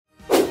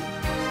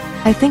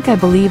I think I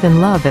believe in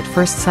love at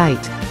first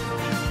sight.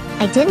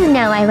 I didn't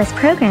know I was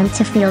programmed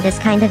to feel this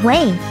kind of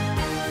way.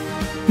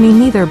 Me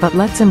neither, but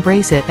let's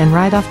embrace it and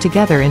ride off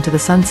together into the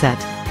sunset.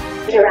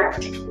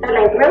 Interrupt, but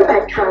my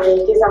robot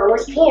colleague is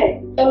almost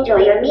here. Enjoy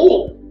your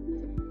meeting.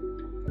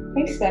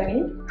 Thanks,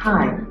 Sammy.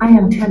 Hi, I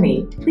am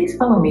TEMI. Please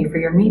follow me for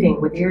your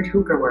meeting with Eert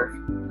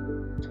Hoogerwerf.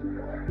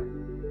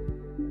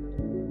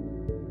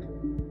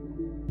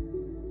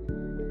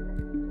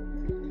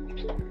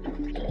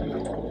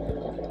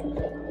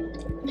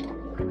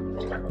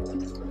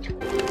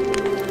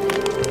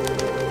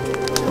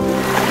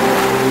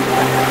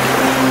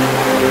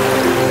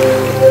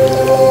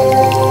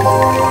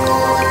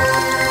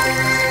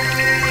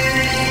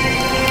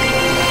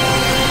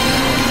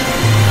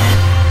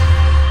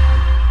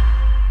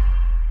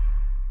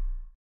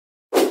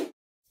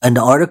 An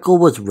article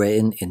was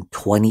written in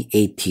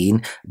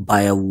 2018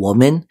 by a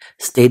woman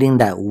stating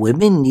that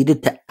women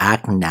needed to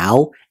act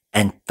now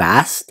and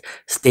fast,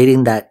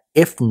 stating that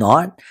if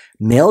not,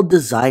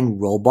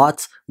 male-designed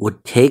robots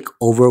would take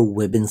over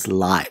women's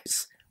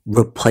lives,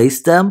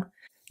 replace them,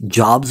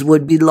 jobs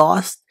would be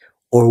lost,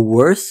 or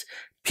worse,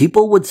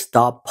 people would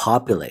stop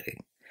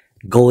populating.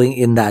 Going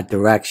in that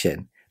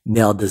direction,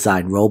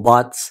 male-designed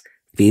robots,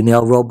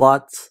 female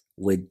robots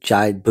with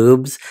giant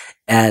boobs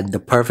and the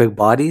perfect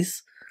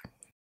bodies.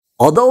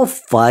 Although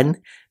fun,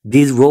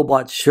 these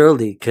robots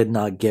surely could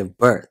not give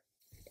birth.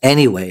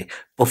 Anyway,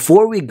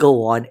 before we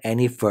go on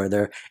any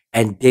further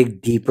and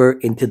dig deeper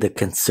into the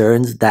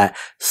concerns that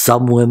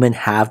some women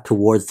have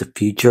towards the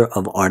future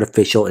of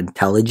artificial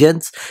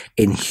intelligence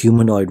in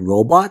humanoid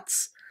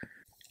robots,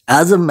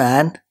 as a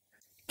man,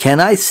 can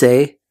I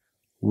say,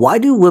 why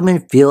do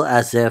women feel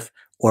as if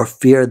or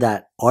fear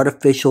that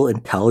artificial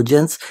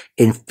intelligence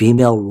in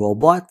female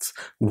robots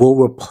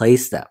will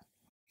replace them?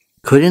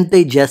 Couldn't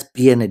they just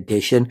be an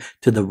addition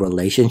to the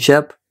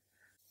relationship,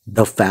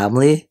 the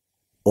family,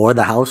 or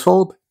the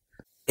household?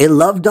 A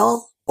love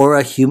doll or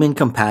a human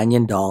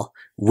companion doll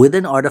with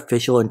an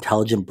artificial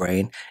intelligent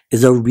brain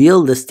is a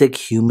realistic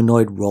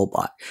humanoid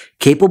robot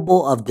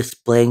capable of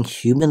displaying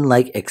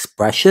human-like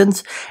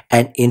expressions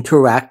and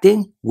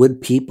interacting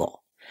with people.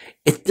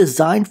 It's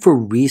designed for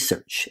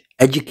research,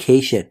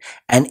 education,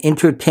 and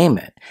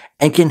entertainment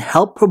and can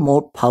help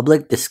promote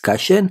public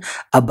discussion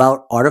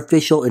about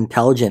artificial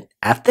intelligence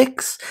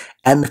ethics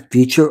and the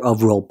future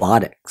of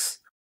robotics.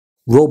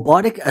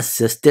 Robotic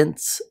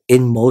assistants,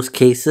 in most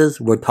cases,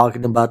 we're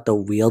talking about the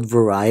wheeled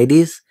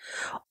varieties,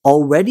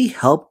 already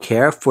help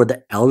care for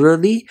the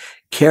elderly,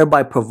 care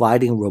by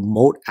providing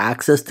remote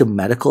access to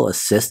medical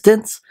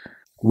assistance,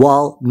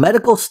 while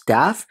medical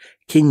staff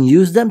can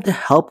use them to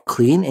help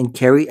clean and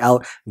carry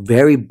out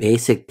very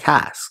basic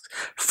tasks,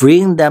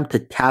 freeing them to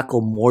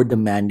tackle more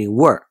demanding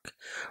work.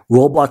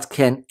 Robots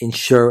can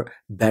ensure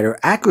better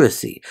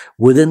accuracy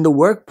within the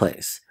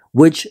workplace,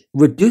 which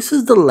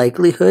reduces the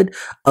likelihood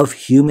of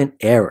human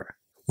error.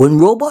 When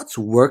robots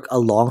work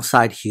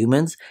alongside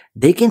humans,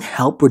 they can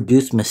help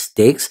reduce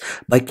mistakes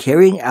by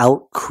carrying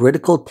out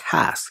critical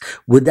tasks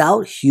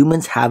without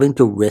humans having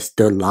to risk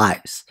their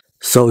lives.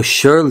 So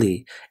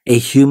surely, a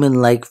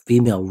human-like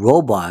female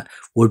robot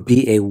would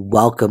be a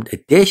welcomed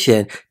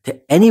addition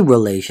to any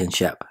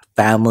relationship,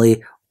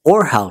 family,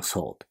 or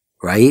household,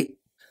 right?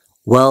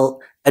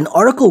 Well, an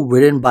article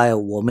written by a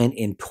woman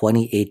in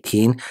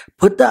 2018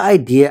 put the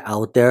idea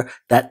out there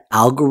that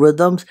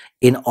algorithms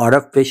in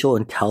artificial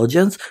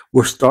intelligence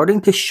were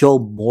starting to show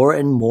more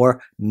and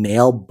more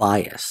male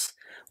bias.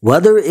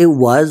 Whether it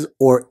was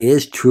or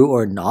is true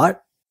or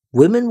not,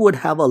 women would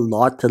have a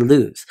lot to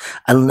lose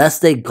unless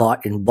they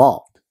got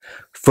involved.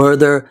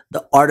 Further,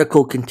 the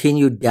article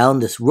continued down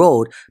this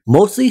road,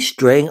 mostly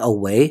straying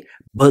away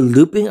but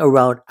looping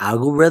around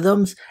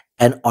algorithms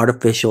and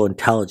artificial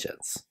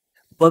intelligence.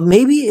 But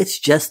maybe it's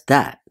just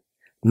that.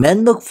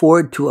 Men look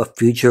forward to a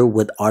future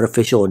with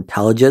artificial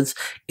intelligence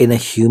in a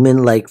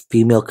human-like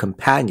female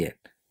companion,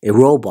 a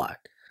robot,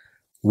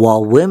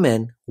 while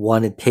women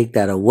want to take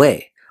that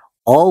away,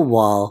 all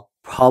while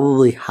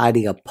probably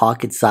hiding a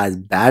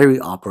pocket-sized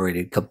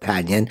battery-operated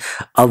companion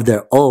of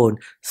their own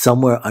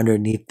somewhere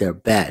underneath their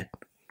bed.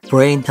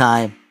 Brain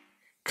time.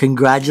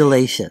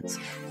 Congratulations,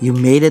 you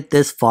made it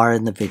this far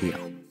in the video.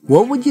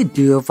 What would you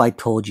do if I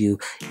told you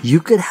you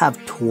could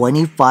have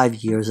 25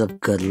 years of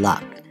good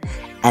luck?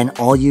 And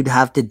all you'd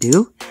have to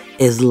do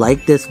is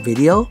like this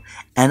video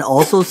and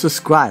also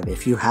subscribe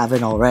if you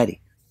haven't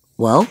already.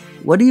 Well,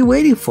 what are you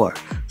waiting for?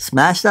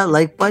 Smash that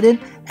like button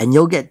and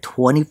you'll get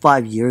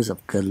 25 years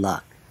of good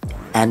luck.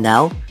 And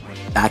now,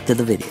 back to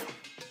the video.